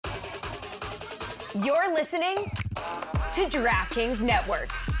You're listening to DraftKings Network.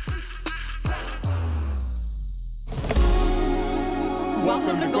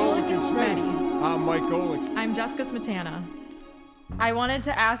 Welcome to Golic and Smetty. I'm Mike Golic. I'm Jessica Smetana. I wanted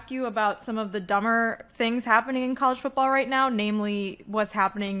to ask you about some of the dumber things happening in college football right now, namely what's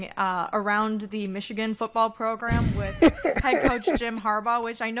happening around the Michigan football program with head coach Jim Harbaugh,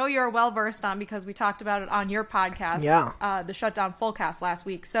 which I know you're well versed on because we talked about it on your podcast, the Shutdown Fullcast last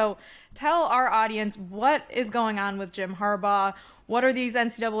week. So tell our audience what is going on with Jim Harbaugh. What are these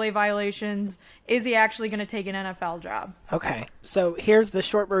NCAA violations? Is he actually going to take an NFL job? Okay, so here's the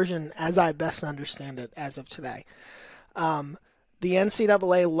short version as I best understand it as of today. The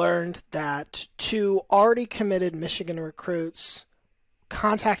NCAA learned that two already committed Michigan recruits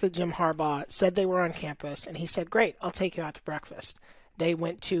contacted Jim Harbaugh, said they were on campus, and he said, great, I'll take you out to breakfast. They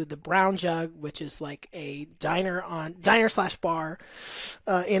went to the Brown Jug, which is like a diner/bar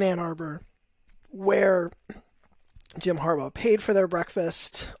in Ann Arbor, where Jim Harbaugh paid for their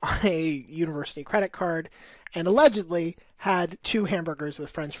breakfast on a university credit card and allegedly had 2 hamburgers with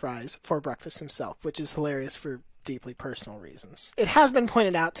French fries for breakfast himself, which is hilarious for deeply personal reasons. It has been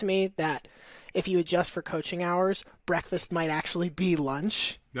pointed out to me that if you adjust for coaching hours, breakfast might actually be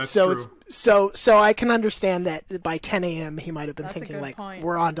lunch. That's true. So I can understand that by 10 a.m. he might have been thinking like,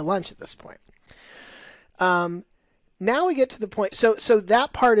 we're on to lunch at this point. Now we get to the point. So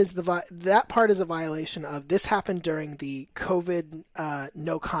that part is a violation of this happened during the COVID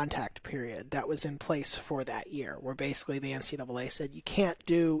no contact period that was in place for that year, where basically the NCAA said you can't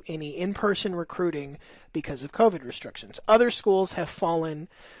do any in-person recruiting because of COVID restrictions. Other schools have fallen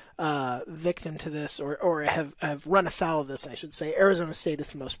victim to this or have run afoul of this, I should say. Arizona State is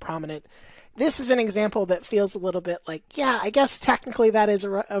the most prominent. This is an example that feels a little bit like, yeah, I guess technically that is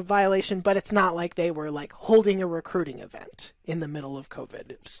a violation, but it's not like they were like holding a recruiting event in the middle of COVID.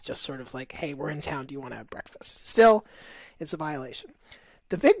 It's just sort of like, hey, we're in town. Do you want to have breakfast? Still, it's a violation.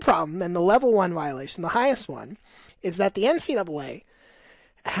 The big problem and the level 1 violation, the highest one, is that the NCAA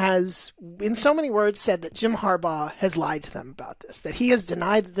has, in so many words, said that Jim Harbaugh has lied to them about this, that he has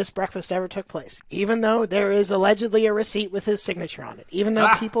denied that this breakfast ever took place, even though there is allegedly a receipt with his signature on it, even though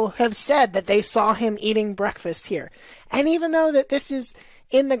people have said that they saw him eating breakfast here, and even though that this is,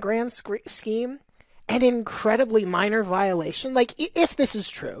 in the grand scheme, an incredibly minor violation. Like, if this is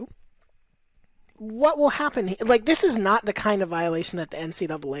true, what will happen? Like, this is not the kind of violation that the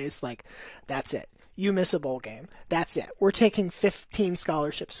NCAA is like, that's it. You miss a bowl game. That's it. We're taking 15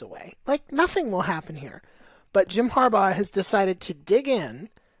 scholarships away. Like, nothing will happen here. But Jim Harbaugh has decided to dig in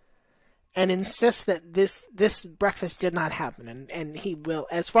and insist that this breakfast did not happen. And he will,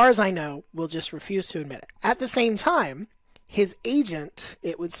 as far as I know, will just refuse to admit it. At the same time, his agent,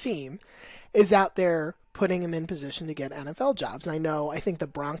 it would seem, is out there putting him in position to get NFL jobs. I think the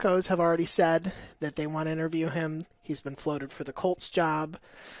Broncos have already said that they want to interview him. He's been floated for the Colts job.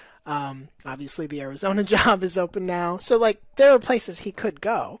 Obviously the Arizona job is open now. So like there are places he could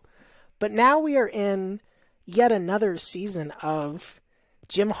go, but now we are in yet another season of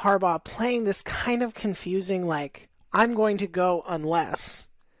Jim Harbaugh playing this kind of confusing, like, I'm going to go unless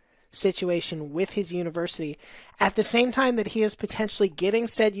situation with his university at the same time that he is potentially getting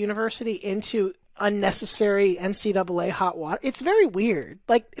said university into unnecessary NCAA hot water. It's very weird.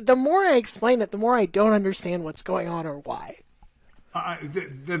 Like, the more I explain it, the more I don't understand what's going on or why.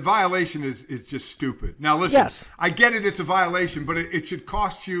 The violation is just stupid. Now, listen, yes. I get it. It's a violation, but it should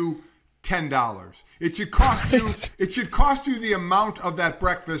cost you $10. It should cost you. It should cost you the amount of that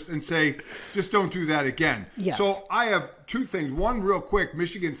breakfast, and say, just don't do that again. Yes. So I have 2 things. One, real quick,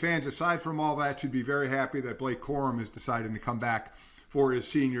 Michigan fans, aside from all that, should be very happy that Blake Corum is deciding to come back for his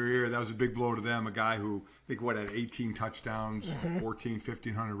senior year. That was a big blow to them. A guy who I think had 18 touchdowns,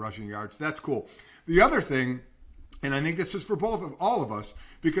 1,500 rushing yards. That's cool. The other thing. And I think this is for all of us,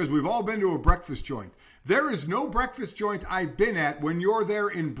 because we've all been to a breakfast joint. There is no breakfast joint I've been at when you're there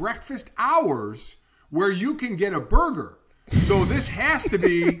in breakfast hours where you can get a burger. So this has to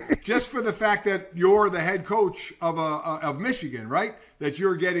be just for the fact that you're the head coach of Michigan, right? That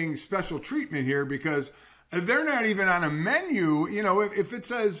you're getting special treatment here, because if they're not even on a menu, if it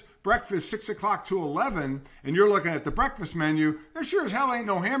says breakfast 6 o'clock to 11 and you're looking at the breakfast menu, there sure as hell ain't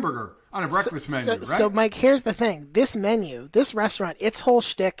no hamburger on a breakfast menu, right? So, Mike, here's the thing. This menu, this restaurant, its whole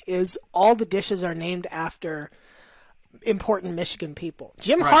shtick is all the dishes are named after important Michigan people.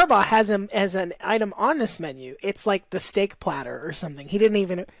 Jim Harbaugh has him as an item on this menu. It's like the steak platter or something. He didn't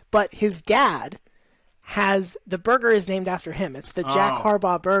even, but his dad has, the burger is named after him. It's the Jack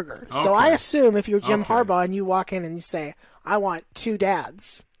Harbaugh burger. Okay. So I assume if you're Jim Harbaugh and you walk in and you say, I want 2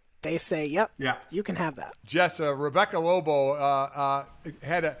 dads, they say, "Yep, Yeah. you can have that." Jess, Rebecca Lobo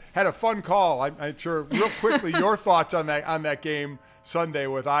had a fun call. I'm sure. Real quickly, your thoughts on that game Sunday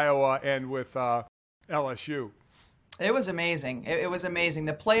with Iowa and with LSU. It was amazing. It was amazing.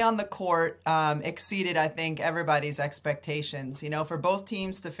 The play on the court exceeded, I think, everybody's expectations. For both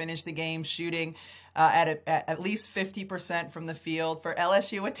teams to finish the game shooting at least 50% from the field. For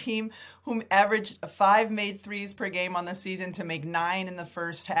LSU, a team who averaged 5 made threes per game on the season to make 9 in the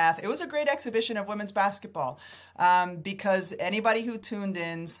first half. It was a great exhibition of women's basketball because anybody who tuned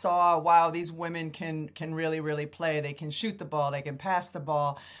in saw, wow, these women can really, really play. They can shoot the ball. They can pass the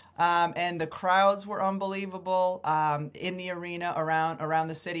ball. And the crowds were unbelievable in the arena around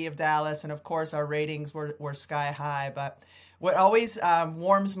the city of Dallas. And, of course, our ratings were sky high. But what always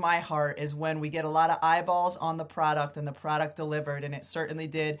warms my heart is when we get a lot of eyeballs on the product and the product delivered. And it certainly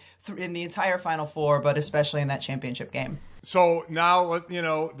did in the entire Final Four, but especially in that championship game. So now,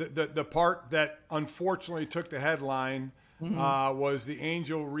 the part that unfortunately took the headline was the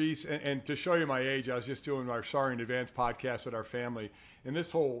Angel Reese. And to show you my age, I was just doing our Sorry in Advance podcast with our family. And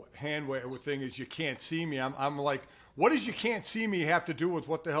this whole hand thing is you can't see me. I'm like, what does you can't see me have to do with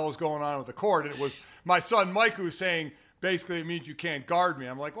what the hell is going on with the court? And it was my son Mike who's saying, basically it means you can't guard me.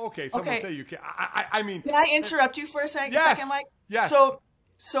 I'm like, okay, someone say you can't. I mean. Can I interrupt you for a second, Mike? Yes.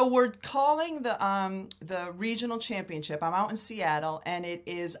 So we're calling the regional championship. I'm out in Seattle, and it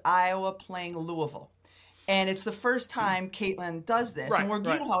is Iowa playing Louisville. And it's the first time Caitlin does this. Right, and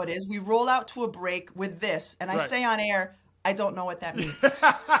you know how it is. We roll out to a break with this, and I say on air, I don't know what that means.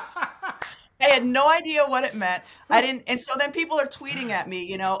 I had no idea what it meant. I didn't. And so then people are tweeting at me,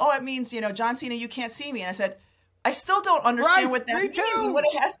 it means, John Cena, you can't see me. And I said, I still don't understand what that means and what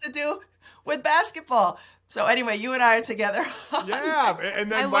it has to do with basketball. So anyway, you and I are together. Yeah.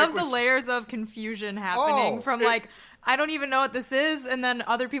 And then I love the layers of confusion happening I don't even know what this is, and then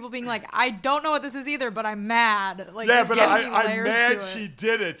other people being like, I don't know what this is either, but I'm mad. Like, yeah, but I'm mad she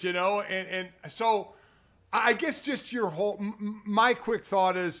did it, and so I guess just your my quick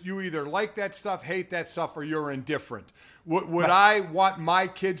thought is you either like that stuff, hate that stuff, or you're indifferent. Would I want my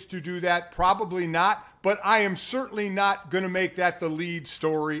kids to do that? Probably not, but I am certainly not going to make that the lead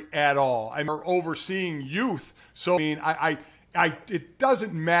story at all. I'm overseeing youth, so it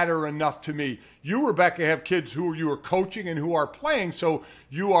doesn't matter enough to me. You, Rebecca, have kids who you are coaching and who are playing, so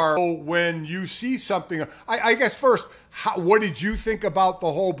you are, when you see something, I guess first, what did you think about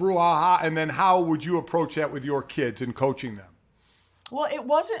the whole brouhaha, and then how would you approach that with your kids and coaching them? Well, it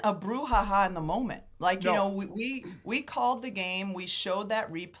wasn't a brouhaha in the moment. We called the game, we showed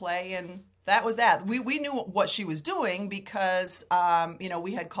that replay, and that was that. We knew what she was doing because,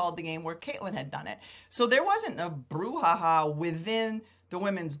 we had called the game where Caitlin had done it. So there wasn't a brouhaha within the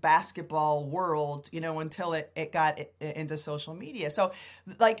women's basketball world, until it got into social media. So,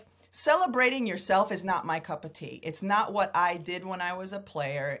 celebrating yourself is not my cup of tea. It's not what I did when I was a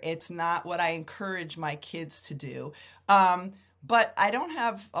player. It's not what I encourage my kids to do. But I don't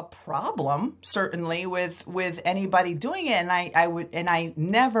have a problem, certainly, with anybody doing it, and I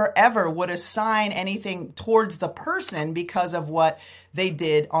never ever would assign anything towards the person because of what they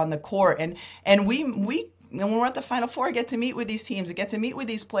did on the court. And when we're at the Final Four, get to meet with these teams, get to meet with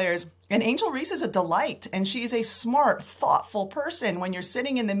these players. And Angel Reese is a delight, and she's a smart, thoughtful person. When you're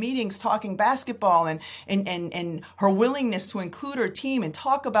sitting in the meetings talking basketball and her willingness to include her team and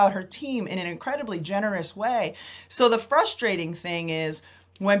talk about her team in an incredibly generous way. So the frustrating thing is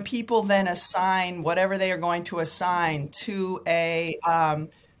when people then assign whatever they are going to assign to an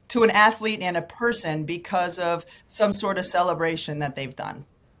athlete and a person because of some sort of celebration that they've done.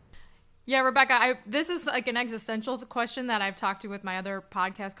 Yeah, Rebecca, this is like an existential question that I've talked to with my other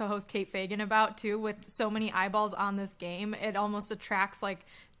podcast co-host Kate Fagan about too. With so many eyeballs on this game, it almost attracts like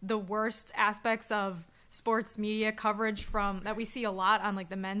the worst aspects of sports media coverage that we see a lot on like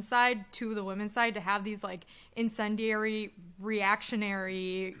the men's side to the women's side, to have these like incendiary,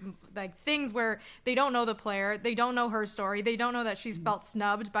 reactionary like things where they don't know the player, they don't know her story, they don't know that she's felt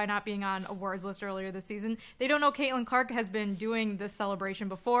snubbed by not being on awards list earlier this season, they don't know Caitlin Clark has been doing this celebration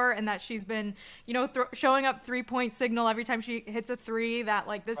before and that she's been showing up 3-point signal every time she hits a three, that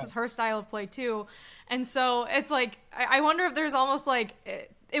like this is her style of play too. And so it's like I wonder if there's almost like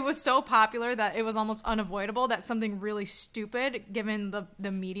it was so popular that it was almost unavoidable that something really stupid, given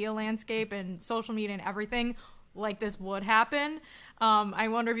the media landscape and social media and everything, like this would happen. I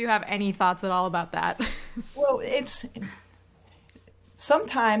wonder if you have any thoughts at all about that. Well,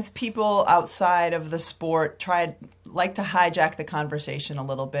 sometimes people outside of the sport like to hijack the conversation a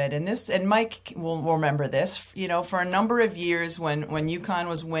little bit. And Mike will remember this, for a number of years when UConn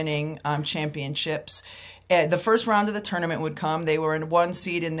was winning championships, the first round of the tournament would come. They were in 1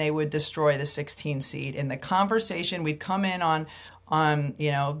 seed and they would destroy the 16 seed. And the conversation, we'd come in on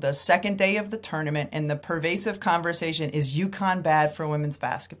the second day of the tournament, and the pervasive conversation is UConn bad for women's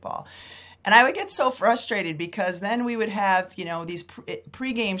basketball. And I would get so frustrated because then we would have, these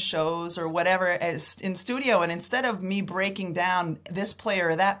pregame shows or whatever in studio. And instead of me breaking down this player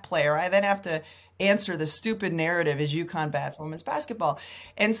or that player, I then have to answer the stupid narrative, is UConn bad for women's basketball?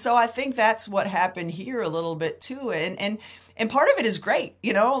 And so I think that's what happened here a little bit too. And part of it is great,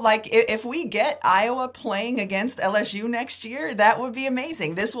 like if we get Iowa playing against LSU next year, that would be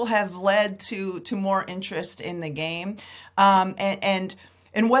amazing. This will have led to more interest in the game.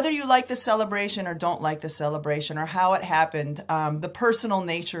 And whether you like the celebration or don't like the celebration or how it happened, the personal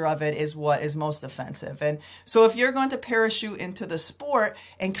nature of it is what is most offensive. And so if you're going to parachute into the sport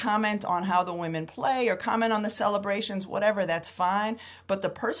and comment on how the women play or comment on the celebrations, whatever, that's fine. But the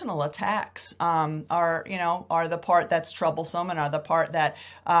personal attacks are the part that's troublesome and are the part that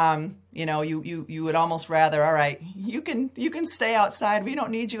you would almost rather, all right, you can stay outside. We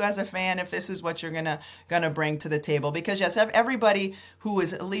don't need you as a fan if this is what you're gonna bring to the table. Because yes, everybody who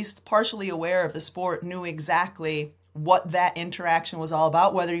is at least partially aware of the sport knew exactly what that interaction was all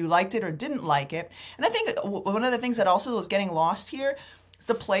about, whether you liked it or didn't like it. And I think one of the things that also was getting lost here is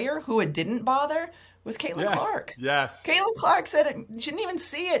the player who it didn't bother was Caitlin Clark. Yes. Caitlin Clark said she didn't even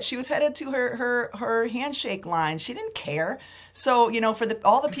see it. She was headed to her handshake line. She didn't care. So, for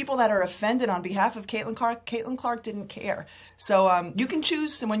all the people that are offended on behalf of Caitlin Clark didn't care. So you can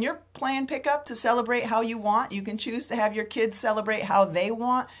choose, when you're playing pickup, to celebrate how you want. You can choose to have your kids celebrate how they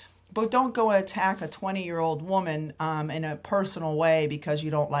want. But don't go attack a 20-year-old woman in a personal way because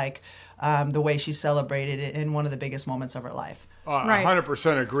you don't like the way she celebrated it in one of the biggest moments of her life. Right.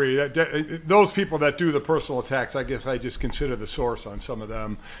 100% agree. Those people that do the personal attacks, I guess I just consider the source on some of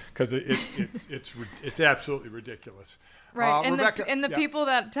them because it's absolutely ridiculous. Right, and Rebecca, the people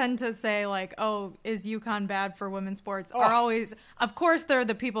that tend to say like, "Oh, is UConn bad for women's sports?" are always, of course, they're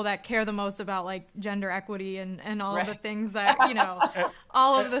the people that care the most about like gender equity and all of the things that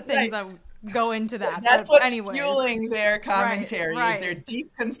all of the things that go into that. That's what's fueling their commentary, right. is their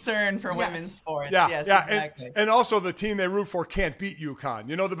deep concern for women's sports. Yeah, yes, yeah. Exactly. And also the team they root for can't beat UConn.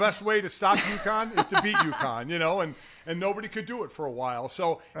 The best way to stop UConn is to beat UConn, and nobody could do it for a while.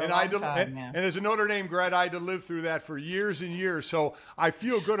 So, and as a Notre Dame grad, I had to live through that for years and years. So I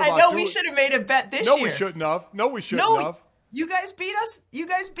feel good about it. I know we should have made a bet this year. No, we shouldn't have. You guys beat us. You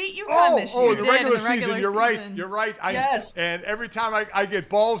guys beat UConn this year. Oh, the regular season. You're right. You're right. Yes. And every time I get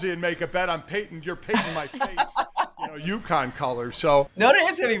ballsy and make a bet, you're painting my face, UConn colors. So Notre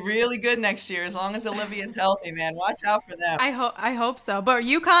Dame's gonna be really good next year as long as Olivia's healthy, man. Watch out for them. I hope so. But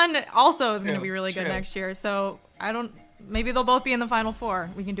UConn also is going to be really good next year. So maybe they'll both be in the Final Four.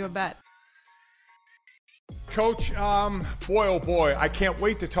 We can do a bet. Coach, boy, oh boy, I can't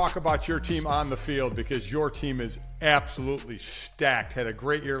wait to talk about your team on the field because your team is absolutely stacked. Had a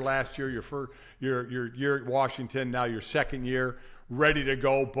great year last year, your year at Washington, now your second year, ready to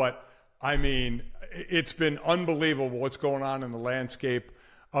go. But, I mean, it's been unbelievable what's going on in the landscape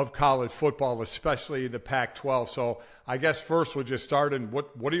of college football, especially the Pac-12. So I guess first we'll just start in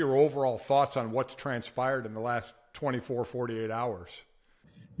what are your overall thoughts on what's transpired in the last 24, 48 hours?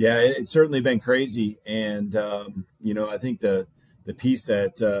 Yeah, it's certainly been crazy. And, I think the piece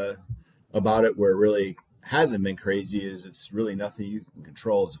that about it where it really hasn't been crazy is it's really nothing you can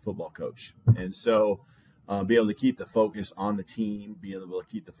control as a football coach. And so be able to keep the focus on the team, be able to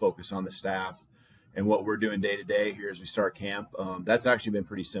keep the focus on the staff and what we're doing day to day here as we start camp, that's actually been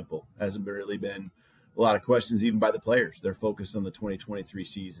pretty simple. Hasn't really been a lot of questions even by the players. They're focused on the 2023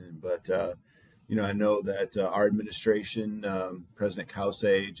 season. But, I know that our administration, President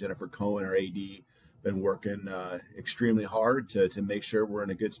Kause, Jennifer Cohen, our AD, been working extremely hard to make sure we're in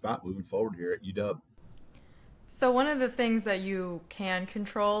a good spot moving forward here at UW. So one of the things that you can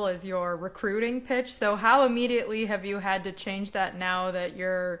control is your recruiting pitch. So how immediately have you had to change that now that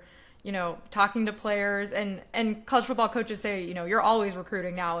you're, talking to players and college football coaches say, you're always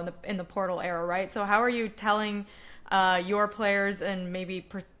recruiting now in the portal era, right? So how are you telling your players and maybe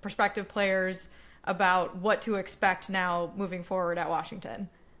prospective players about what to expect now moving forward at Washington?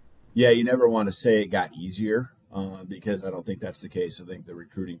 Yeah, you never want to say it got easier because I don't think that's the case. I think the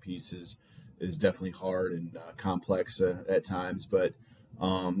recruiting piece is definitely hard and complex at times. But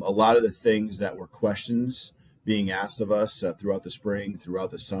a lot of the things that were questions being asked of us throughout the spring,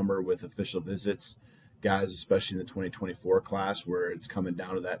 throughout the summer with official visits, guys, especially in the 2024 class, where it's coming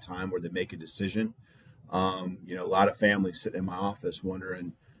down to that time where they make a decision. A lot of families sitting in my office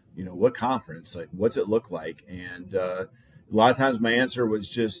wondering, what conference, like, what's it look like? And a lot of times my answer was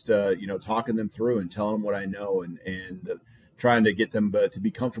just, talking them through and telling them what I know and trying to get them to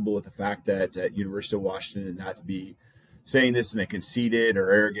be comfortable with the fact that at University of Washington, and not to be saying this in a conceited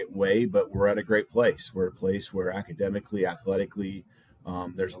or arrogant way, but we're at a great place. We're at a place where academically, athletically,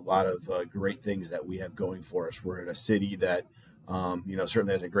 there's a lot of great things that we have going for us. We're in a city that,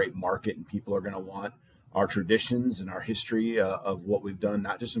 certainly has a great market, and people are going to want our traditions and our history of what we've done,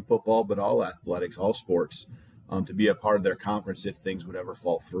 not just in football, but all athletics, all sports, to be a part of their conference if things would ever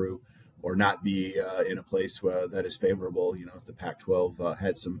fall through or not be in a place that is favorable, if the Pac-12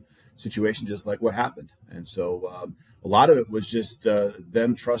 had some situation just like what happened. And so a lot of it was just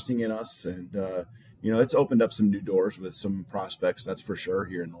them trusting in us. And, it's opened up some new doors with some prospects, that's for sure,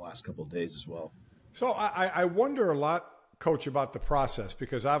 here in the last couple of days as well. So I wonder a lot, Coach, about the process,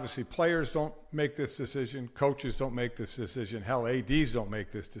 because obviously players don't make this decision, coaches don't make this decision, hell, ADs don't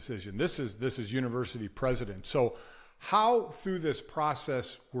make this decision. This is university president. So how through this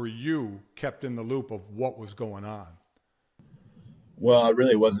process were you kept in the loop of what was going on? Well, it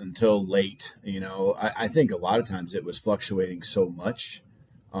really wasn't until late. I think a lot of times it was fluctuating so much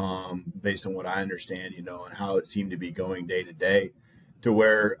based on what I understand, and how it seemed to be going day to day, to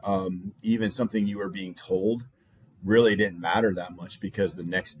where even something you were being told really didn't matter that much, because the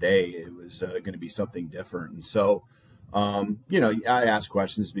next day it was going to be something different. And so, I ask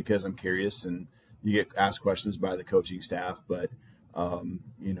questions because I'm curious, and you get asked questions by the coaching staff, but, and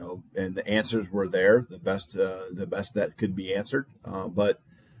the answers were there, the best that could be answered. But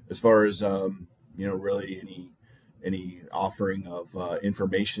as far as, really any offering of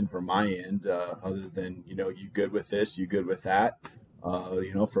information from my end, other than, you good with this, you good with that,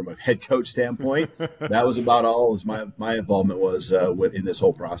 from a head coach standpoint, that was about all as my involvement was in this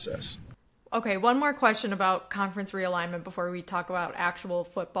whole process. Okay, one more question about conference realignment before we talk about actual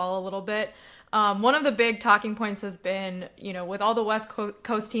football a little bit. One of the big talking points has been, with all the West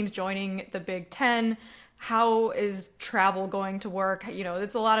Coast teams joining the Big Ten, how is travel going to work?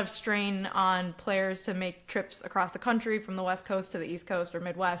 It's a lot of strain on players to make trips across the country from the West Coast to the East Coast or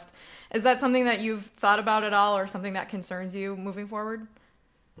Midwest. Is that something that you've thought about at all, or something that concerns you moving forward?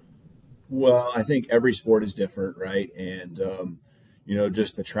 Well, I think every sport is different, right? And,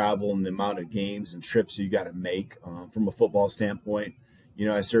 just the travel and the amount of games and trips you got to make from a football standpoint,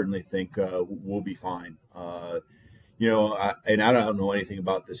 I certainly think we'll be fine. And I don't know anything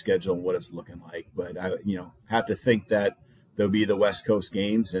about the schedule and what it's looking like, but I, have to think that there'll be the West Coast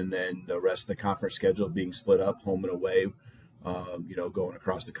games, and then the rest of the conference schedule being split up, home and away, going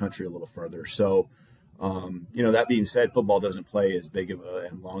across the country a little further. So, that being said, football doesn't play as big of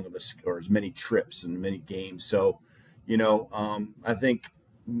and long of or as many trips and many games. So, I think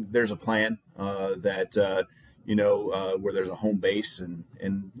there's a plan that, where there's a home base, and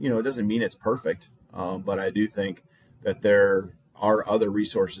it doesn't mean it's perfect, but I do think that there are other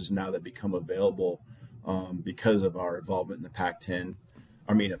resources now that become available because of our involvement in the Pac-10.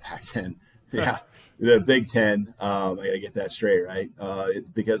 Yeah, the Big Ten. I got to get that straight, right? It's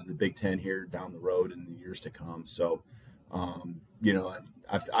because of the Big Ten here down the road in the years to come. So,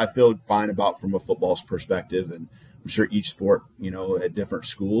 I feel fine about from a football's perspective, and I'm sure each sport, at different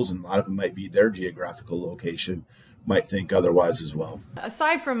schools, and a lot of them might be their geographical location, might think otherwise as well.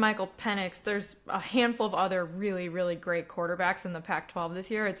 Aside from Michael Penix, there's a handful of other really, really great quarterbacks in the Pac-12 this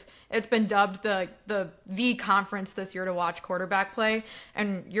year. It's been dubbed the conference this year to watch quarterback play,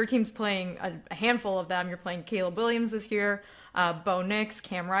 and your team's playing a handful of them. You're playing Caleb Williams this year, Bo Nix,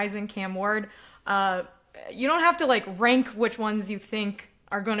 Cam Rising, Cam Ward. You don't have to rank which ones you think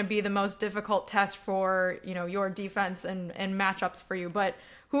are going to be the most difficult test for your defense and matchups for you, but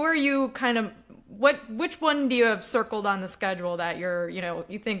who are you which one do you have circled on the schedule that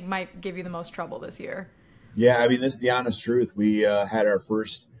you think might give you the most trouble this year? Yeah, this is the honest truth. We had our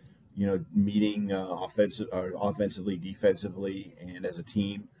first, meeting offensively, defensively, and as a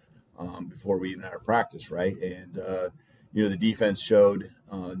team before we even had our practice, right? And, the defense showed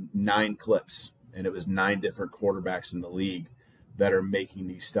 9 clips, and it was 9 different quarterbacks in the league that are making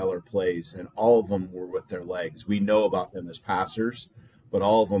these stellar plays, and all of them were with their legs. We know about them as passers, but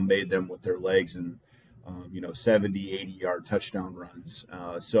all of them made them with their legs, and 70, 80-yard touchdown runs.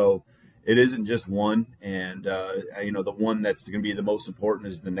 So it isn't just one, and the one that's going to be the most important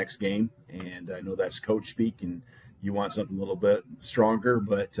is the next game, and I know that's coach speak, and you want something a little bit stronger,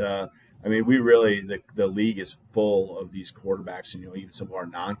 but we really the league is full of these quarterbacks, and even some of our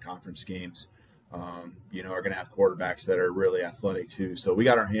non-conference games, are going to have quarterbacks that are really athletic too. So we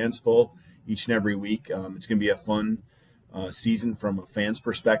got our hands full, each and every week. It's going to be a fun season from a fan's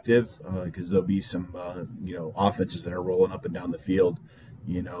perspective because there'll be some offenses that are rolling up and down the field,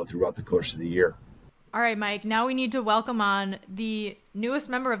 throughout the course of the year. All right, Mike, now we need to welcome on the newest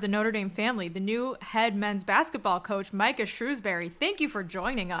member of the Notre Dame family, the new head men's basketball coach, Micah Shrewsbury. Thank you for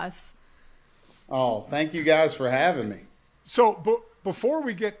joining us. Oh, thank you guys for having me. So before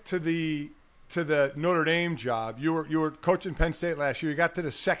we get to the Notre Dame job, you were coaching Penn State last year. You got to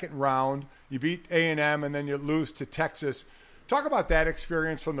the second round. You beat A&M, and then you lose to Texas. Talk about that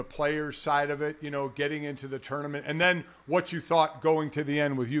experience from the players' side of it, getting into the tournament, and then what you thought going to the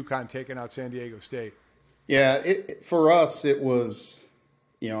end with UConn taking out San Diego State. Yeah, for us, it was,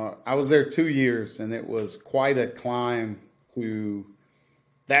 I was there 2 years, and it was quite a climb to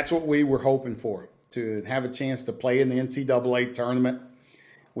 – that's what we were hoping for, to have a chance to play in the NCAA tournament.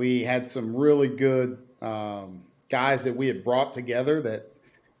 We had some really good guys that we had brought together that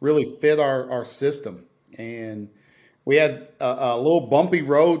really fit our system. And we had a little bumpy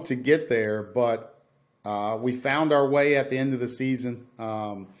road to get there, but we found our way at the end of the season.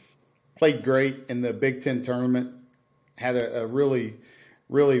 Played great in the Big Ten tournament. Had a really,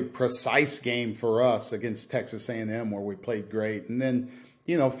 really precise game for us against Texas A&M where we played great. And then,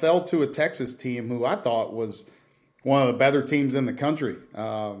 fell to a Texas team who I thought was one of the better teams in the country.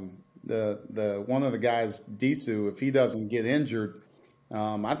 The one of the guys, Disu, if he doesn't get injured,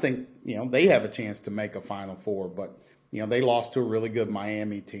 I think, they have a chance to make a Final Four. But, they lost to a really good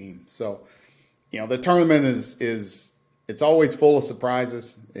Miami team. So, the tournament is it's always full of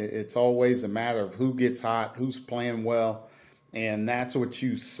surprises. It's always a matter of who gets hot, who's playing well. And that's what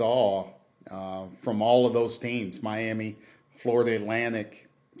you saw from all of those teams, Miami, Florida Atlantic,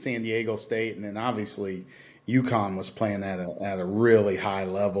 San Diego State, and then obviously UConn was playing at a really high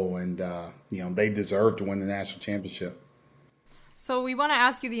level, and they deserved to win the national championship. So we want to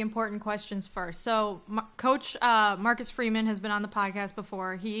ask you the important questions first. So Coach Marcus Freeman has been on the podcast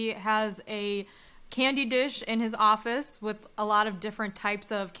before. He has a candy dish in his office with a lot of different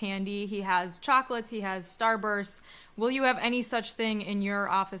types of candy. He has chocolates, he has Starbursts. Will you have any such thing in your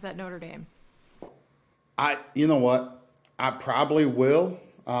office at Notre Dame? You know what? I probably will,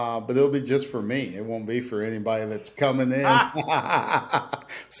 but it'll be just for me. It won't be for anybody that's coming in.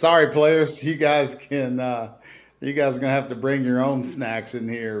 Sorry, players. You guys are gonna have to bring your own snacks in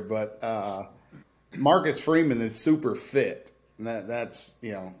here. But Marcus Freeman is super fit. And that's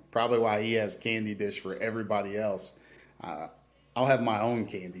probably why he has candy dish for everybody else. I'll have my own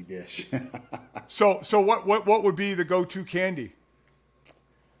candy dish. So what would be the go-to candy?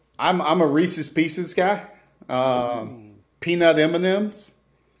 I'm a Reese's Pieces guy. Peanut M&Ms.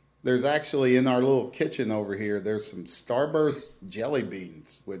 There's actually in our little kitchen over here, there's some Starburst jelly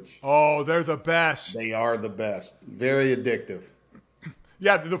beans, which they're the best. They are the best. Very addictive.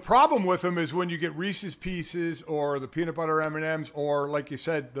 Yeah, the problem with them is when you get Reese's Pieces or the peanut butter M&Ms or, like you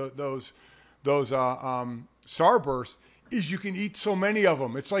said, those Starbursts, is you can eat so many of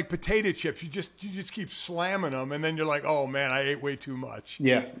them. It's like potato chips. You just keep slamming them, and then you're like, oh man, I ate way too much.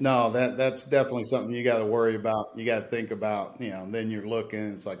 Yeah, no, that's definitely something you got to worry about. You got to think about. Then you're looking,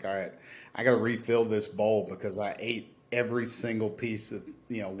 and it's like, all right, I got to refill this bowl because I ate every single piece of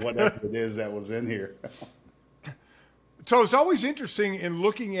whatever it is that was in here. So it's always interesting in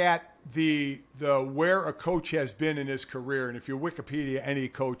looking at the where a coach has been in his career, and if you Wikipedia any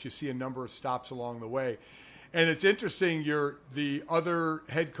coach, you see a number of stops along the way. And it's interesting. The other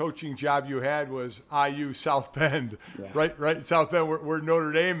head coaching job you had was IU South Bend, yeah. right South Bend, where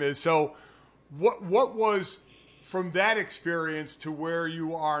Notre Dame is. So, what was from that experience to where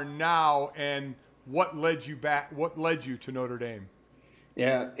you are now, and what led you back? What led you to Notre Dame?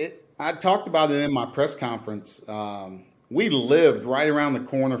 Yeah, I talked about it in my press conference. We lived right around the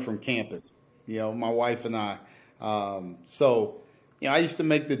corner from campus, my wife and I. I used to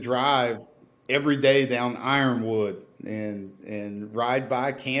make the drive every day down Ironwood and ride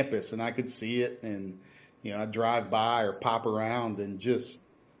by campus, and I could see it, and I'd drive by or pop around and just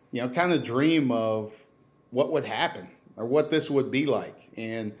kind of dream of what would happen or what this would be like.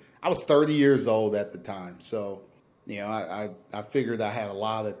 And I was 30 years old at the time, so I figured I had a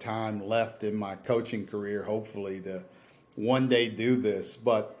lot of time left in my coaching career, hopefully, to one day do this.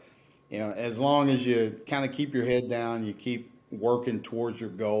 But as long as you kind of keep your head down, you keep working towards your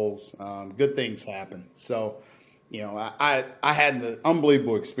goals, good things happen. So, I had an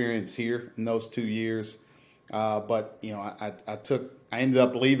unbelievable experience here in those 2 years. But I ended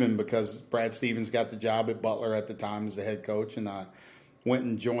up leaving because Brad Stevens got the job at Butler at the time as the head coach, and I went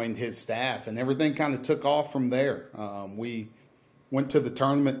and joined his staff, and everything kind of took off from there. We went to the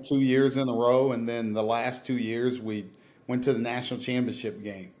tournament 2 years in a row, and then the last 2 years we went to the national championship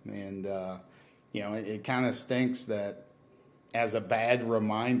game. And, it kind of stinks that as a bad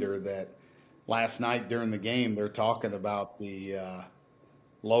reminder that last night during the game, they're talking about the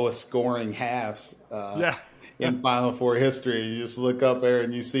lowest scoring halves in Final Four history. You just look up there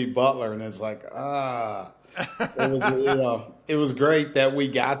and you see Butler, and it's like, it was great that we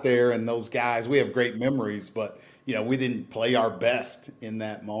got there, and those guys, we have great memories, but we didn't play our best in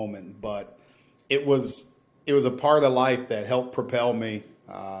that moment. But it was a part of life that helped propel me,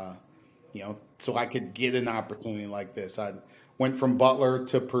 so I could get an opportunity like this. I went from Butler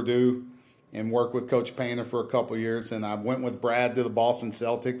to Purdue and worked with Coach Painter for a couple of years, and I went with Brad to the Boston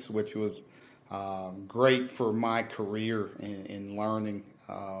Celtics, which was great for my career in learning.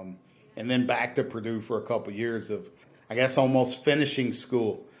 And then back to Purdue for a couple of years of, I guess, almost finishing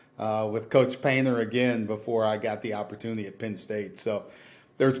school with Coach Painter again before I got the opportunity at Penn State. So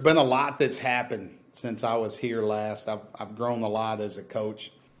there's been a lot that's happened since I was here last. I've grown a lot as a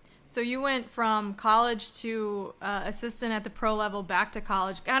coach. So you went from college to assistant at the pro level, back to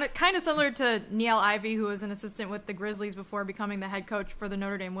college, kind of similar to Niele Ivey, who was an assistant with the Grizzlies before becoming the head coach for the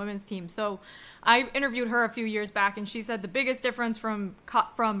Notre Dame women's team. So I interviewed her a few years back, and she said the biggest difference from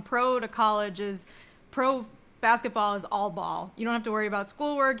pro to college is pro basketball is all ball. You don't have to worry about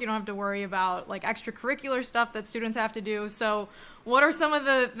schoolwork. You don't have to worry about like extracurricular stuff that students have to do. So what are some of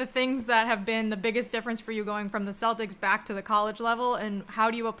the things that have been the biggest difference for you going from the Celtics back to the college level, and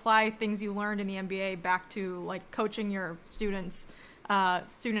how do you apply things you learned in the NBA back to like coaching your student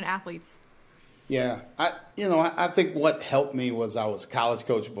athletes? Yeah, I think what helped me was I was a college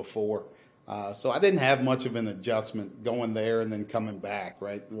coach before, so I didn't have much of an adjustment going there and then coming back,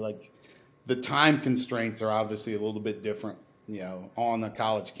 right? Like the time constraints are obviously a little bit different, on the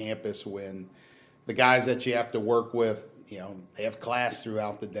college campus when the guys that you have to work with, they have class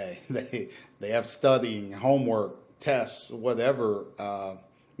throughout the day. They have studying, homework, tests, whatever,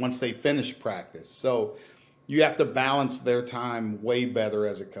 once they finish practice. So you have to balance their time way better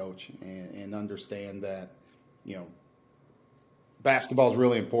as a coach and understand that, basketball is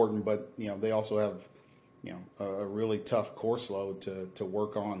really important, but, they also have, a really tough course load to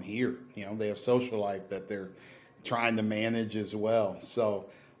work on here. They have social life that they're trying to manage as well. So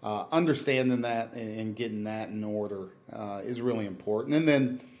understanding that and getting that in order is really important. And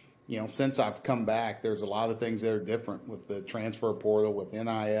then, since I've come back, there's a lot of things that are different with the transfer portal, with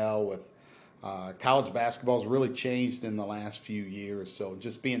NIL, with college basketball has really changed in the last few years. So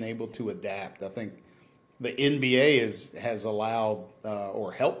just being able to adapt, I think the NBA has allowed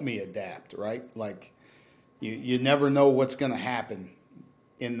or helped me adapt, right? Like you never know what's going to happen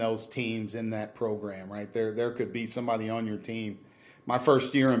in those teams, in that program, right? There could be somebody on your team. My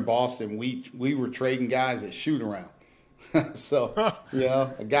first year in Boston, we were trading guys at shoot around. So,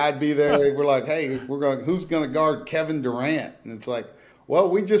 a guy'd be there. We're like, hey, who's going to guard Kevin Durant? And it's like, well,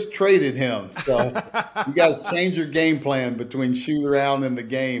 we just traded him. So you guys change your game plan between shoot around and the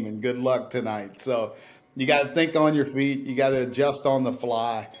game, and good luck tonight. So you got to think on your feet. You got to adjust on the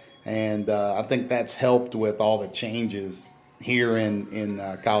fly. And I think that's helped with all the changes here in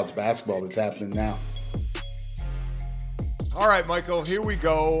college basketball that's happening now. All right, Michael, here we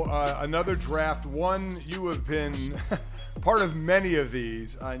go. Another draft. One, you have been part of many of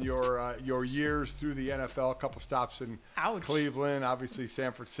these on your years through the NFL. A couple stops in Cleveland, obviously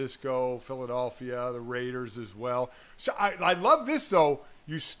San Francisco, Philadelphia, the Raiders as well. So I love this, though.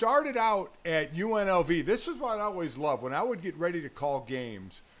 You started out at UNLV. This is what I always loved. When I would get ready to call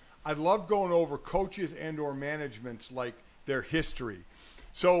games, I loved going over coaches and or managements, like their history.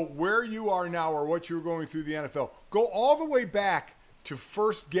 So where you are now, or what you were going through the NFL, go all the way back to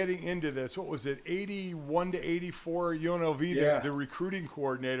first getting into this. What was it, 81 to 84, UNLV, the recruiting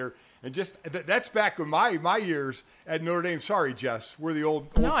coordinator. And just that's back in my years at Notre Dame. Sorry, Jess, we're the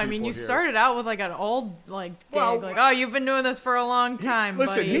old No, I mean, you here. Started out with like an old oh, you've been doing this for a long time.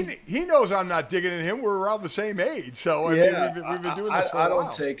 Listen, buddy. he knows I'm not digging at him. We're around the same age, so I mean, we've been doing this for a while. I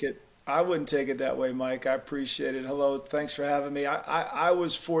don't take it. I wouldn't take it that way, Mike. I appreciate it. Hello, thanks for having me. I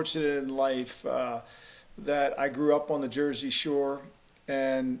was fortunate in life that I grew up on the Jersey Shore,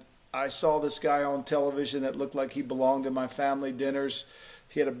 and I saw this guy on television that looked like he belonged in my family dinners.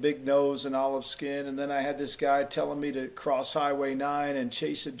 He had a big nose and olive skin, and then I had this guy telling me to cross Highway 9 and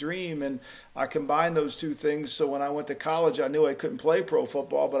chase a dream, and I combined those two things. So when I went to college, I knew I couldn't play pro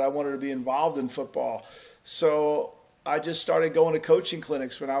football, but I wanted to be involved in football. So I just started going to coaching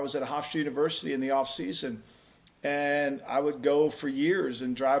clinics when I was at Hofstra University in the off season, and I would go for years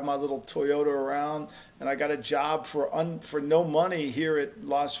and drive my little Toyota around. And I got a job for no money here at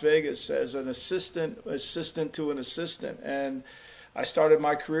Las Vegas as an assistant to an assistant. And I started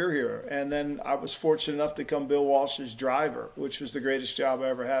my career here. And then I was fortunate enough to become Bill Walsh's driver, which was the greatest job I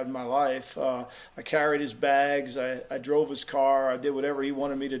ever had in my life. I carried his bags. I drove his car. I did whatever he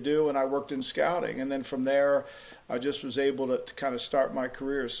wanted me to do, and I worked in scouting. And then from there, I just was able to kind of start my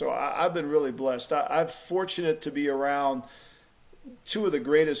career. So I've been really blessed. I'm fortunate to be around two of the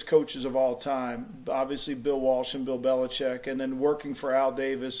greatest coaches of all time, obviously Bill Walsh and Bill Belichick, and then working for Al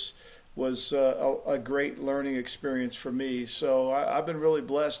Davis was a great learning experience for me. So I've been really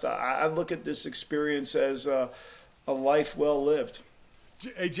blessed. I look at this experience as a life well lived.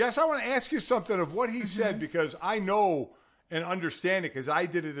 Hey, Jess, I want to ask you something of what he said, because I know and understand it because I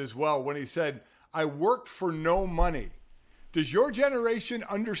did it as well. When he said, I worked for no money. Does your generation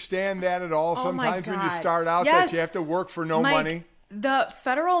understand that at all? Sometimes when you start out that you have to work for no money? The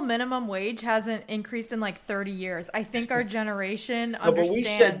federal minimum wage hasn't increased in like 30 years. I think our generation understands. But we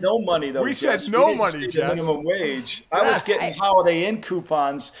said no money, though. We said no money, Jess. Minimum wage. I was getting Holiday Inn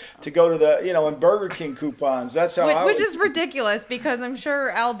coupons to go to the, and Burger King coupons. That's how Which is ridiculous, because I'm sure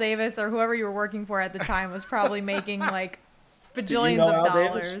Al Davis or whoever you were working for at the time was probably making like bajillions of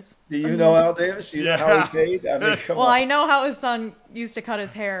dollars. Do you know Al Davis? You know how he paid? I mean, come on. I know how his son used to cut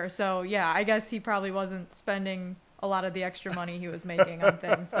his hair. So, yeah, I guess he probably wasn't spending a lot of the extra money he was making on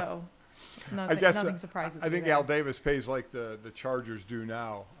things. So nothing surprises me. I think Al Davis pays like the Chargers do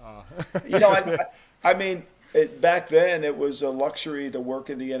now. I mean, back then it was a luxury to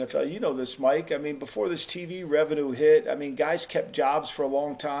work in the NFL. You know this, Mike. I mean, before this TV revenue hit, I mean, guys kept jobs for a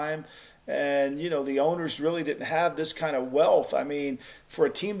long time. And, the owners really didn't have this kind of wealth. I mean, for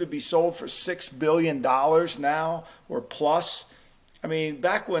a team to be sold for $6 billion now or plus, I mean,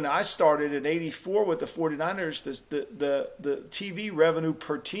 back when I started in '84 with the 49ers, the TV revenue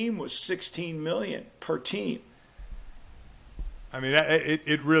per team was $16 million per team. I mean,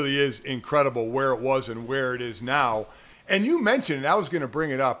 it really is incredible where it was and where it is now. And you mentioned, and I was going to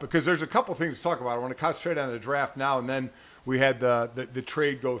bring it up because there's a couple things to talk about. I want to concentrate on the draft now, and then we had the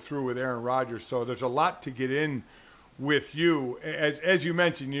trade go through with Aaron Rodgers. So there's a lot to get in with you. As you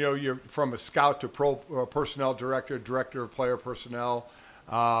mentioned, you're from a scout to personnel director of player personnel,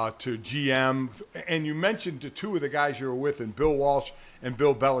 to GM. And you mentioned to two of the guys you were with, and Bill Walsh and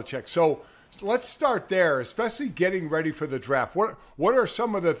Bill Belichick. So let's start there, especially getting ready for the draft. What are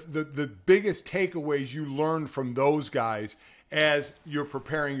some of the biggest takeaways you learned from those guys as you're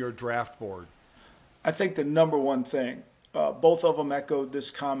preparing your draft board? I think the number one thing, both of them echoed this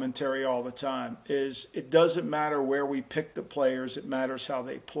commentary all the time, is it doesn't matter where we pick the players, it matters how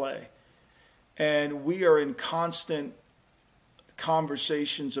they play. And we are in constant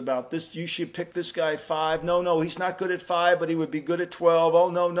conversations about this. You should pick this guy 5. No, he's not good at 5, but he would be good at 12. Oh,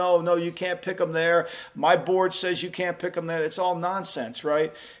 no, you can't pick him there. My board says you can't pick him there. It's all nonsense,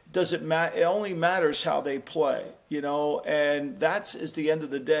 right? It doesn't matter. It only matters how they play, and that's is the end of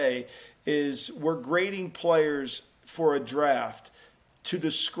the day, is we're grading players for a draft to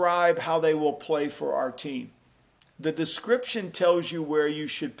describe how they will play for our team. The description tells you where you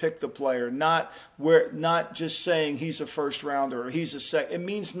should pick the player, not just saying he's a first rounder or he's a second. It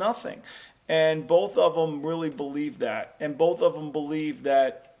means nothing. And both of them really believe that. And both of them believe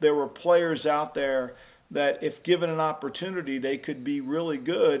that there were players out there that if given an opportunity, they could be really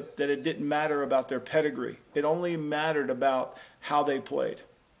good, that it didn't matter about their pedigree. It only mattered about how they played.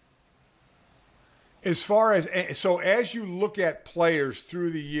 As you look at players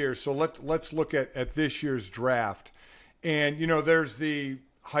through the years, so let's look at this year's draft, and there's the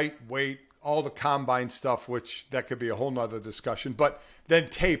height, weight, all the combine stuff, which that could be a whole nother discussion, but then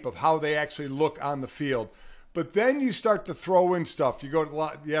tape of how they actually look on the field. But then you start to throw in stuff. You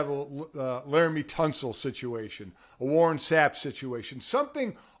have a Laramie Tunsil situation, a Warren Sapp situation,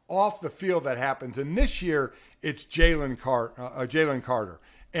 something off the field that happens. And this year it's Jalen Carter,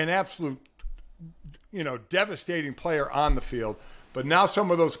 an absolute devastating player on the field, but now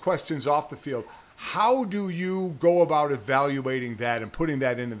some of those questions off the field. How do you go about evaluating that and putting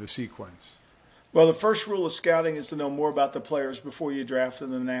that into the sequence? Well, the first rule of scouting is to know more about the players before you draft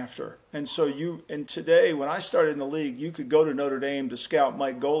them than after. And so today, when I started in the league, you could go to Notre Dame to scout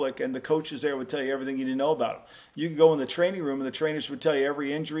Mike Golic, and the coaches there would tell you everything you didn't know about him. You could go in the training room, and the trainers would tell you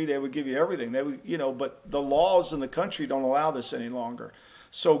every injury. They would give you everything. They would, but the laws in the country don't allow this any longer.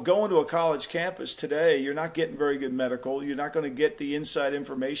 So going to a college campus today, you're not getting very good medical. You're not going to get the inside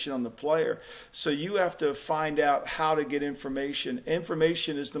information on the player. So you have to find out how to get information.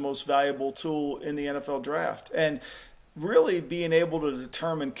 Information is the most valuable tool in the NFL draft. And really being able to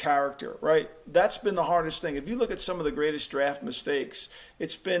determine character, right? That's been the hardest thing. If you look at some of the greatest draft mistakes,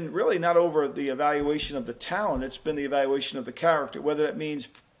 it's been really not over the evaluation of the talent. It's been the evaluation of the character, whether that means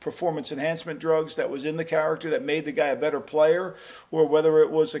performance enhancement drugs that was in the character that made the guy a better player, or whether it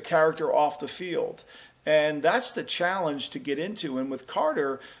was a character off the field. And that's the challenge to get into. And with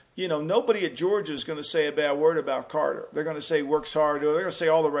Carter, you know, nobody at Georgia is going to say a bad word about Carter. They're going to say works hard, or they're going to say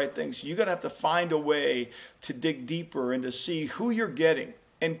all the right things. You're going to have to find a way to dig deeper and to see who you're getting.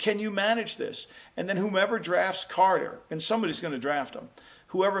 And can you manage this? And then whomever drafts Carter, and somebody's going to draft him,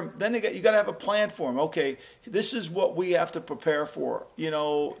 whoever, then you got to have a plan for him. Okay, this is what we have to prepare for. You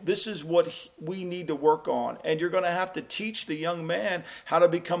know, this is what we need to work on. And you're going to have to teach the young man how to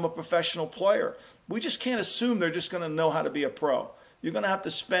become a professional player. We just can't assume they're just going to know how to be a pro. You're going to have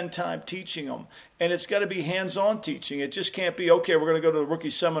to spend time teaching them. And it's got to be hands-on teaching. It just can't be, okay, we're going to go to the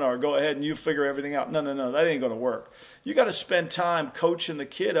rookie seminar. Go ahead and you figure everything out. No, that ain't going to work. You got to spend time coaching the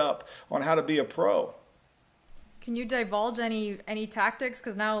kid up on how to be a pro. Can you divulge any tactics?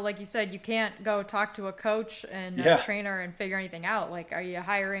 Because now, like you said, you can't go talk to a coach and Yeah. a trainer and figure anything out. Like, are you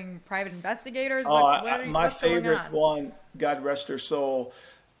hiring private investigators? My what's going favorite on? one, God rest her soul,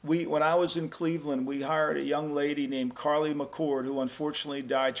 when I was in Cleveland, we hired a young lady named Carly McCord, who unfortunately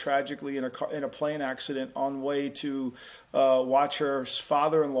died tragically in a plane accident on way to watch her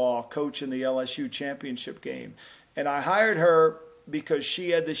father-in-law coach in the LSU championship game. And I hired her because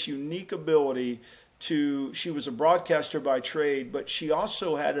she had this unique ability she was a broadcaster by trade, but she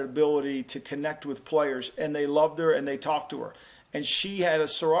also had an ability to connect with players, and they loved her and they talked to her. And she had a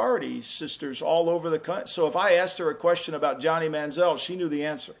sorority sisters all over the country. So if I asked her a question about Johnny Manziel, she knew the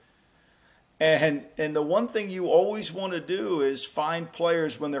answer. And the one thing you always want to do is find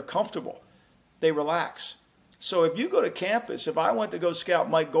players when they're comfortable. They relax. So if you go to campus, if I went to go scout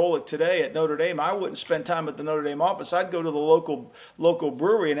Mike Golic today at Notre Dame, I wouldn't spend time at the Notre Dame office. I'd go to the local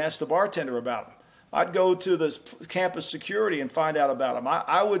brewery and ask the bartender about him. I'd go to the campus security and find out about him.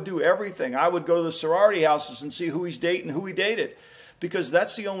 I would do everything. I would go to the sorority houses and see who he's dating, who he dated, because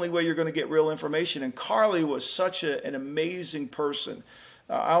that's the only way you're going to get real information. And Carly was such an amazing person.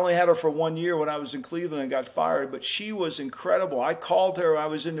 I only had her for 1 year when I was in Cleveland and got fired, but she was incredible. I called her. I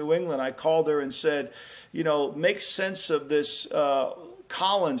was in New England. I called her and said, you know, make sense of this.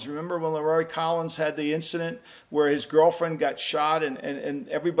 Collins, remember when Leroy Collins had the incident where his girlfriend got shot and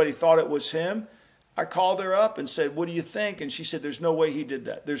everybody thought it was him? I called her up and said, what do you think? And she said, there's no way he did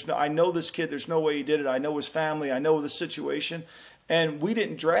that. I know this kid. There's no way he did it. I know his family. I know the situation. And we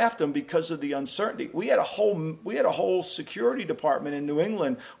didn't draft him because of the uncertainty. We had a whole security department in New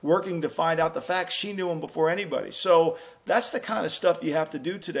England working to find out the facts. She knew him before anybody. So that's the kind of stuff you have to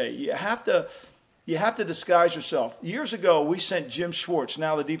do today. You have to disguise yourself. Years ago, we sent Jim Schwartz,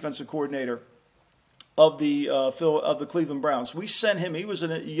 now the defensive coordinator of the Cleveland Browns. We sent him. He was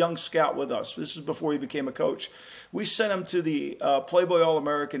a young scout with us. This is before he became a coach. We sent him to the Playboy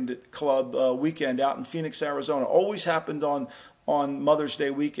All-American Club weekend out in Phoenix, Arizona. Always happened on Mother's Day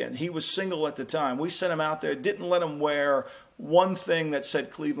weekend. He was single at the time. We sent him out there. Didn't let him wear one thing that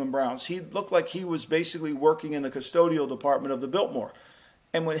said Cleveland Browns. He looked like he was basically working in the custodial department of the Biltmore.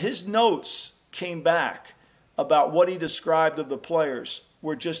 And when his notes came back about what he described of the players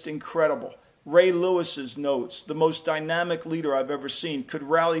were just incredible. Ray Lewis's notes, the most dynamic leader I've ever seen, could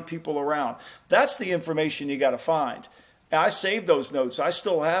rally people around. That's the information you got to find. And I saved those notes. I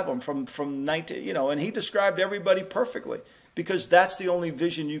still have them from 19, you know, and he described everybody perfectly because that's the only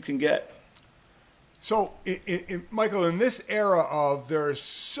vision you can get. So, Michael, in this era of there's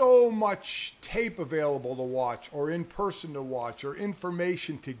so much tape available to watch or in person to watch or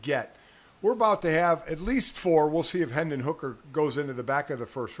information to get, we're about to have at least 4. We'll see if Hendon Hooker goes into the back of the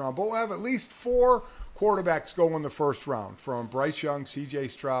first round. But we'll have at least 4 quarterbacks go in the first round from Bryce Young, C.J.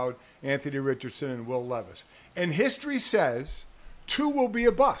 Stroud, Anthony Richardson, and Will Levis. And history says 2 will be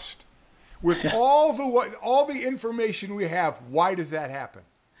a bust. With all the information we have, why does that happen?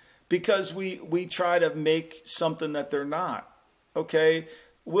 Because we try to make something that they're not. Okay?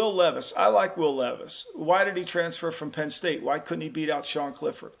 Will Levis. I like Will Levis. Why did he transfer from Penn State? Why couldn't he beat out Sean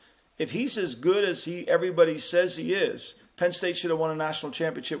Clifford? If he's as good as everybody says he is, Penn State should have won a national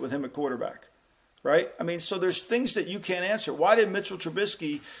championship with him at quarterback, right? I mean, so there's things that you can't answer. Why did Mitchell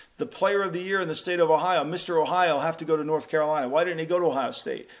Trubisky, the player of the year in the state of Ohio, Mr. Ohio, have to go to North Carolina? Why didn't he go to Ohio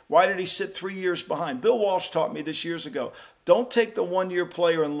State? Why did he sit 3 years behind? Bill Walsh taught me this years ago. Don't take the one-year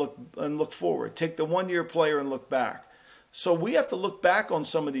player and look forward. Take the one-year player and look back. So we have to look back on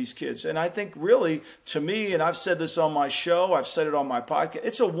some of these kids. And I think really, to me, and I've said this on my show, I've said it on my podcast,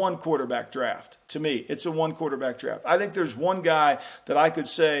 it's a 1 quarterback draft. To me, it's a 1 quarterback draft. I think there's one guy that I could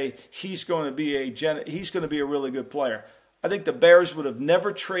say he's going to be a really good player. I think the Bears would have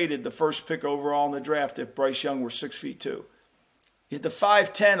never traded the first pick overall in the draft if Bryce Young were 6'2". The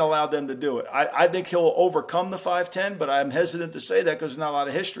 5'10" allowed them to do it. I think he'll overcome the 5'10", but I'm hesitant to say that because there's not a lot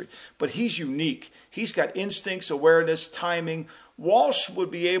of history. But he's unique. He's got instincts, awareness, timing. Walsh would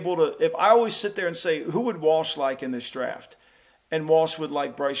be able to, if I always sit there and say, who would Walsh like in this draft? And Walsh would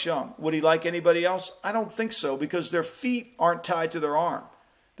like Bryce Young. Would he like anybody else? I don't think so, because their feet aren't tied to their arm.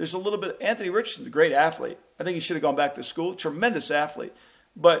 There's a little bit, Anthony Richardson's a great athlete. I think he should have gone back to school. Tremendous athlete.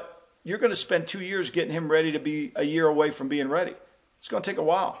 But you're going to spend 2 years getting him ready to be a year away from being ready. It's going to take a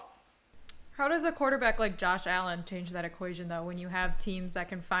while. How does a quarterback like Josh Allen change that equation, though, when you have teams that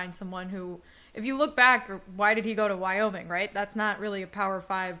can find someone who, if you look back, why did he go to Wyoming, right? That's not really a Power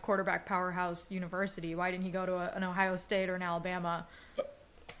 5 quarterback powerhouse university. Why didn't he go to an Ohio State or an Alabama?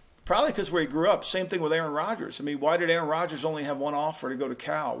 Probably because where he grew up. Same thing with Aaron Rodgers. I mean, why did Aaron Rodgers only have one offer to go to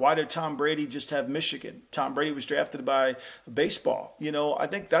Cal? Why did Tom Brady just have Michigan? Tom Brady was drafted by baseball. You know, I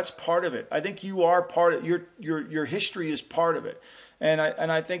think that's part of it. I think you are part of your history is part of it. And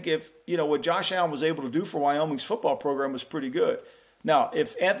I think if, you know, what Josh Allen was able to do for Wyoming's football program was pretty good. Now,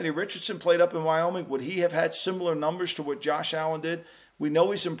 if Anthony Richardson played up in Wyoming, would he have had similar numbers to what Josh Allen did? We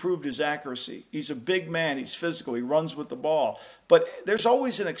know he's improved his accuracy. He's a big man. He's physical. He runs with the ball. But there's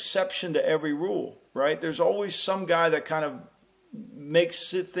always an exception to every rule, right? There's always some guy that kind of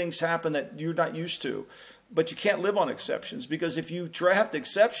makes things happen that you're not used to. But you can't live on exceptions, because if you draft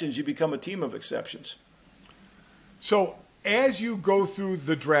exceptions, you become a team of exceptions. So as you go through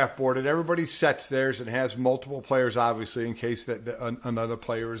the draft board and everybody sets theirs and has multiple players, obviously, in case that another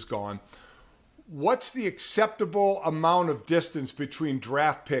player is gone, what's the acceptable amount of distance between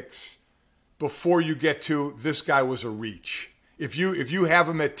draft picks before you get to this guy was a reach? If you have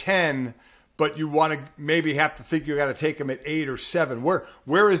him at 10, but you want to maybe have to think you got to take him at 8 or 7,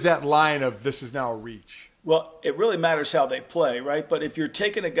 where is that line of this is now a reach? Well, it really matters how they play, right? But if you're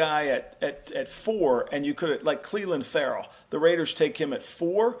taking a guy at 4, and you could, like Cleveland Farrell, the Raiders take him at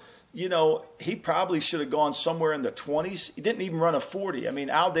 4, you know, he probably should have gone somewhere in the 20s. He didn't even run a 40. I mean,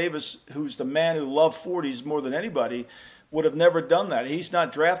 Al Davis, who's the man who loved 40s more than anybody, would have never done that. He's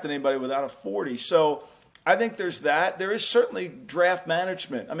not drafted anybody without a 40. So I think there's that. There is certainly draft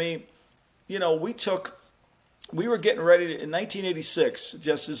management. I mean, you know, we were getting ready to, in 1986,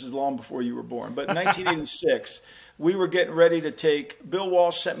 Jess, this is long before you were born, but in 1986, we were getting ready to take, Bill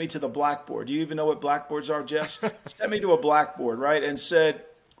Walsh sent me to the blackboard. Do you even know what blackboards are, Jess? Sent me to a blackboard, right, and said,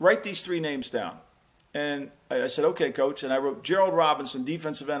 write these 3 names down. And I said, okay, coach. And I wrote Gerald Robinson,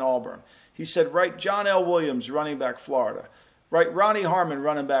 defensive end, Auburn. He said, write John L. Williams, running back, Florida. Write Ronnie Harmon,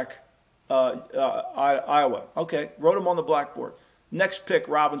 running back, Iowa. Okay, wrote them on the blackboard. Next pick,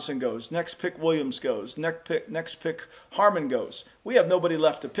 Robinson goes. Next pick, Williams goes. Next pick, Harmon goes. We have nobody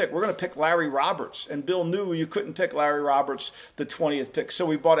left to pick. We're going to pick Larry Roberts. And Bill knew you couldn't pick Larry Roberts the 20th pick. So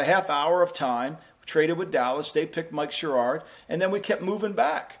we bought a half hour of time, traded with Dallas. They picked Mike Sherrard. And then we kept moving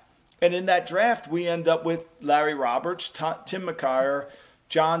back. And in that draft, we end up with Larry Roberts, Tim McKyer,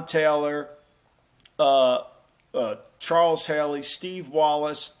 John Taylor, Charles Haley, Steve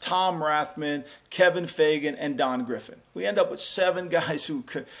Wallace, Tom Rathman, Kevin Fagan, and Don Griffin. We end up with 7 guys who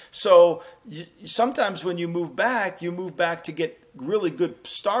could. So sometimes when you move back to get really good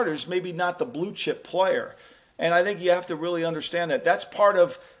starters, maybe not the blue chip player. And I think you have to really understand that. That's part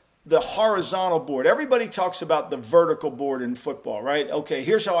of the horizontal board. Everybody talks about the vertical board in football, right? Okay,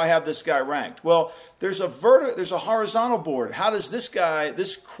 here's how I have this guy ranked. Well, there's a horizontal board. How does this guy,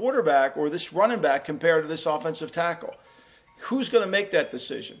 this quarterback or this running back compare to this offensive tackle? Who's going to make that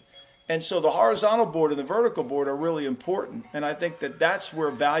decision? And so the horizontal board and the vertical board are really important. And I think that that's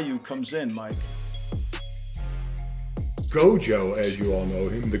where value comes in, Mike. Gojo, as you all know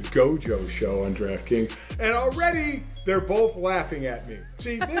him, the Gojo Show on DraftKings, and already they're both laughing at me.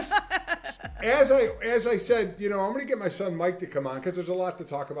 See, this, as I said, you know, I'm going to get my son Mike to come on because there's a lot to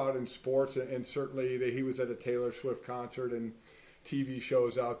talk about in sports, and certainly he was at a Taylor Swift concert and TV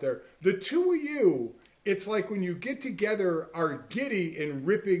shows out there. The two of you, it's like when you get together, are giddy in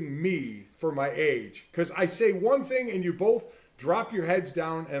ripping me for my age because I say one thing and you both drop your heads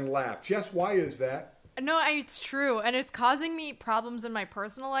down and laugh. Jess, why is that? No, it's true. And it's causing me problems in my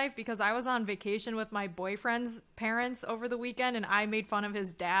personal life because I was on vacation with my boyfriend's parents over the weekend and I made fun of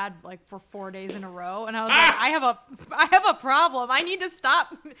his dad like for 4 days in a row. And I was like, I have a problem. I need to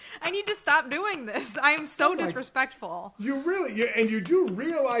stop doing this. I am so disrespectful. And you do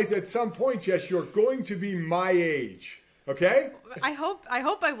realize at some point, Jess, you're going to be my age. Okay? I hope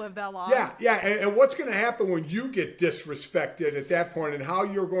I live that long. Yeah. And what's going to happen when you get disrespected at that point and how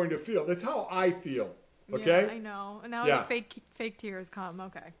you're going to feel? That's how I feel. Okay? Yeah, I know. And now the fake tears come.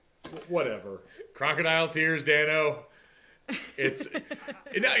 Okay. Whatever. Crocodile tears, Dano. It's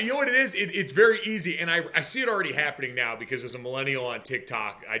No, you know what it is? It's very easy, and I see it already happening now because as a millennial on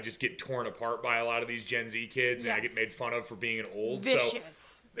TikTok, I just get torn apart by a lot of these Gen Z kids, and I get made fun of for being an old. Vicious.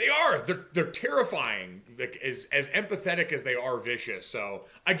 So they are. They're terrifying. Like, as empathetic as they are vicious. So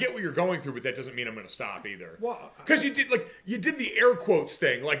I get what you're going through, but that doesn't mean I'm going to stop either. Because you did the air quotes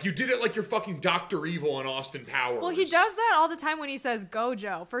thing. Like you did it like you're fucking Dr. Evil and Austin Powers. Well, he does that all the time when he says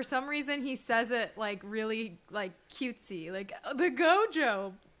Gojo. For some reason, he says it like really like cutesy, like the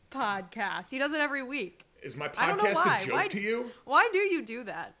Gojo podcast. He does it every week. Is my I don't know why. podcast a joke to you? Why do you do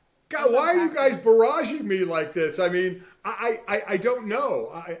that? God, why are you guys barraging me like this? I mean, I don't know.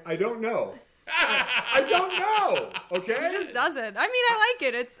 I don't know. I don't know. Okay. He just doesn't. I mean, I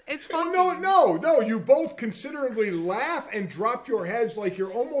like it. It's fun. No. You both considerably laugh and drop your heads like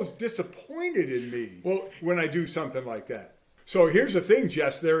you're almost disappointed in me when I do something like that. So here's the thing,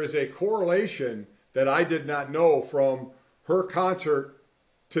 Jess. There is a correlation that I did not know from her concert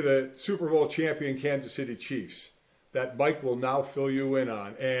to the Super Bowl champion Kansas City Chiefs that Mike will now fill you in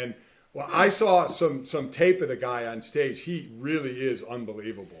on. And I saw some tape of the guy on stage. He really is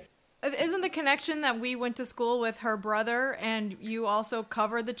unbelievable. Isn't the connection that we went to school with her brother and you also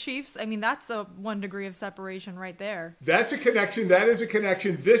covered the Chiefs? I mean, that's a 1 degree of separation right there. That's a connection. That is a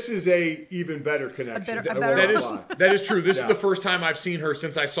connection. This is a even better connection. That is true. This is the first time I've seen her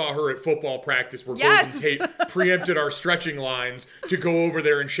since I saw her at football practice where Golden Tate preempted our stretching lines to go over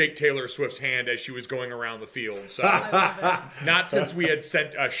there and shake Taylor Swift's hand as she was going around the field. So not since we had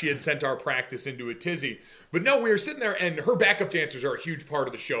she had sent our practice into a tizzy. But no, we were sitting there, and her backup dancers are a huge part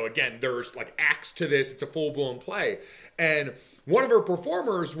of the show. Again, there's like acts to this. It's a full-blown play. And one of her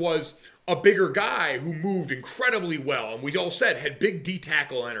performers was a bigger guy who moved incredibly well. And we all said had big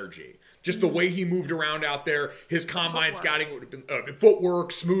D-tackle energy. Just the way he moved around out there. His combine scouting would have been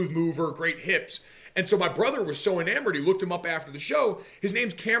footwork, smooth mover, great hips. And so my brother was so enamored, he looked him up after the show. His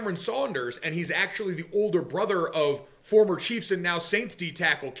name's Cameron Saunders, and he's actually the older brother of former Chiefs and now Saints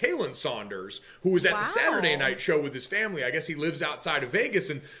D-tackle Kalen Saunders, who was at the Saturday night show with his family. I guess he lives outside of Vegas,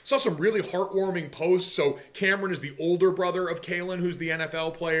 and saw some really heartwarming posts. So Cameron is the older brother of Kalen, who's the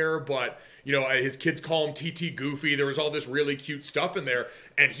NFL player, but his kids call him TT Goofy. There was all this really cute stuff in there,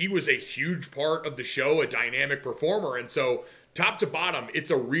 and he was a huge part of the show, a dynamic performer. And so top to bottom, it's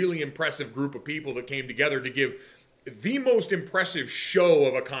a really impressive group of people that came together to give the most impressive show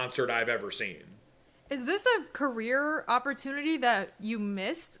of a concert I've ever seen. Is this a career opportunity that you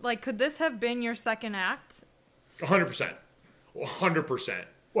missed? Like, could this have been your second act? 100%. 100%.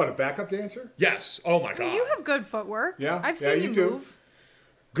 What, a backup dancer? Yes. Oh, my God. Well, you have good footwork. Yeah. I've seen you move.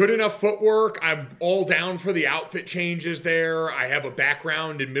 Good enough footwork. I'm all down for the outfit changes there. I have a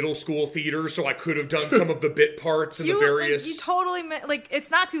background in middle school theater, so I could have done some of the bit parts and the various... you totally... it's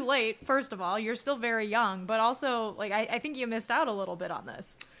not too late, first of all. You're still very young, but also, I think you missed out a little bit on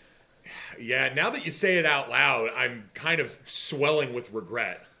this. Yeah, now that you say it out loud, I'm kind of swelling with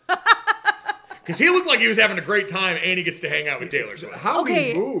regret. Because he looked like he was having a great time, and he gets to hang out with Taylor Swift. How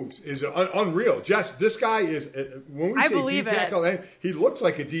he moves is unreal. Jess, this guy is, when we say D-tackle, he looks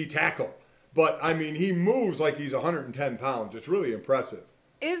like a D-tackle. But, I mean, he moves like he's 110 pounds. It's really impressive.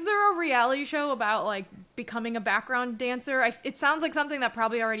 Is there a reality show about, becoming a background dancer? It sounds like something that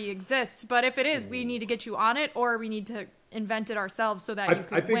probably already exists. But if it is, we need to get you on it, or we need to invent it ourselves so that you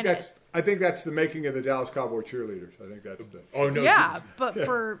can win it. I think that's the making of the Dallas Cowboy cheerleaders. I think that's the... Oh, no. Yeah, but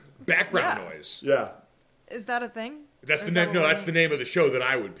for... Background noise. Yeah. Is that a thing? That's the name. No, that's the name of the show that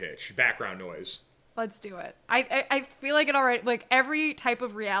I would pitch. Background noise. Let's do it. I feel like it already... every type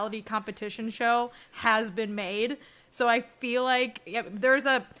of reality competition show has been made. So I feel like there's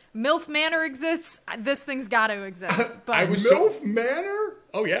a... MILF Manor exists. This thing's got to exist. But MILF Manor?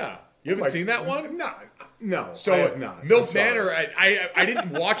 Oh, yeah. You haven't seen that one? No, so I have not. MILF Manor, I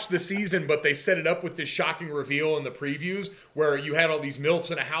didn't watch the season, but they set it up with this shocking reveal in the previews where you had all these MILFs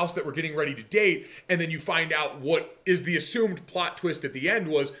in a house that were getting ready to date, and then you find out what is the assumed plot twist at the end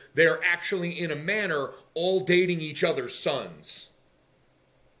was they're actually in a manor all dating each other's sons.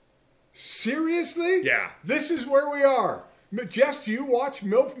 Seriously? Yeah. This is where we are. Jess, do you watch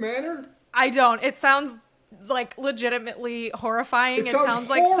MILF Manor? I don't. It sounds... legitimately horrifying. It sounds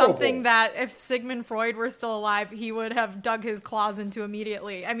like horrible. Something that if Sigmund Freud were still alive, he would have dug his claws into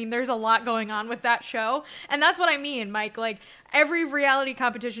immediately. I mean, there's a lot going on with that show. And that's what I mean, Mike. Every reality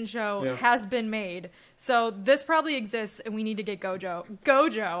competition show has been made. So this probably exists, and we need to get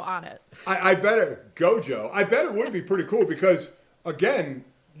Gojo on it. I bet it would be pretty cool because, again,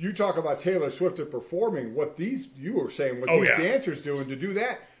 you talk about Taylor Swift performing what these dancers do, and to do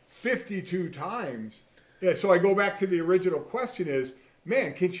that 52 times... Yeah, so I go back to the original question is,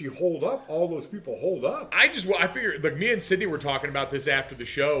 man, can she hold up? All those people hold up. I figured, like, me and Sydney were talking about this after the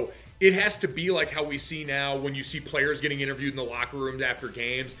show. It has to be like how we see now when you see players getting interviewed in the locker rooms after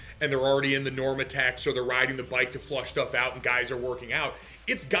games and they're already in the Normatex or they're riding the bike to flush stuff out and guys are working out.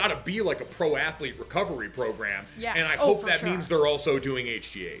 It's got to be like a pro athlete recovery program. Yeah. And I hope that means they're also doing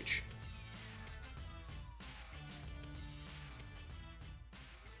HGH.